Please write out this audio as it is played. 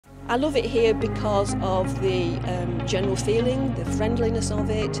I love it here because of the general feeling, the friendliness of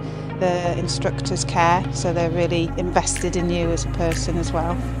it. The instructors care, so they're really invested in you as a person as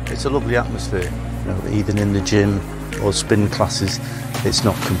well. It's a lovely atmosphere, you know, even in the gym or spin classes. It's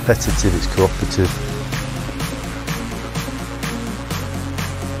not competitive, it's cooperative.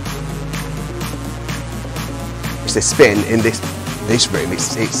 The spin in this room,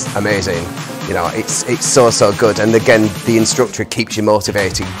 it's amazing. You know, it's so good, and again the instructor keeps you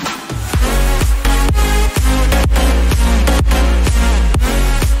motivated.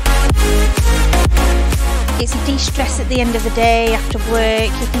 It's a de-stress at the end of the day after work.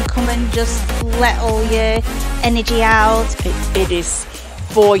 You can come and just let all your energy out. It is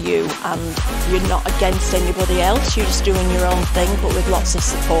for you, and you're not against anybody else. You're just doing your own thing, but with lots of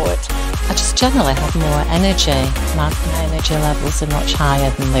support. I just generally have more energy. My energy levels are much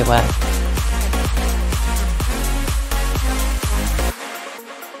higher than they were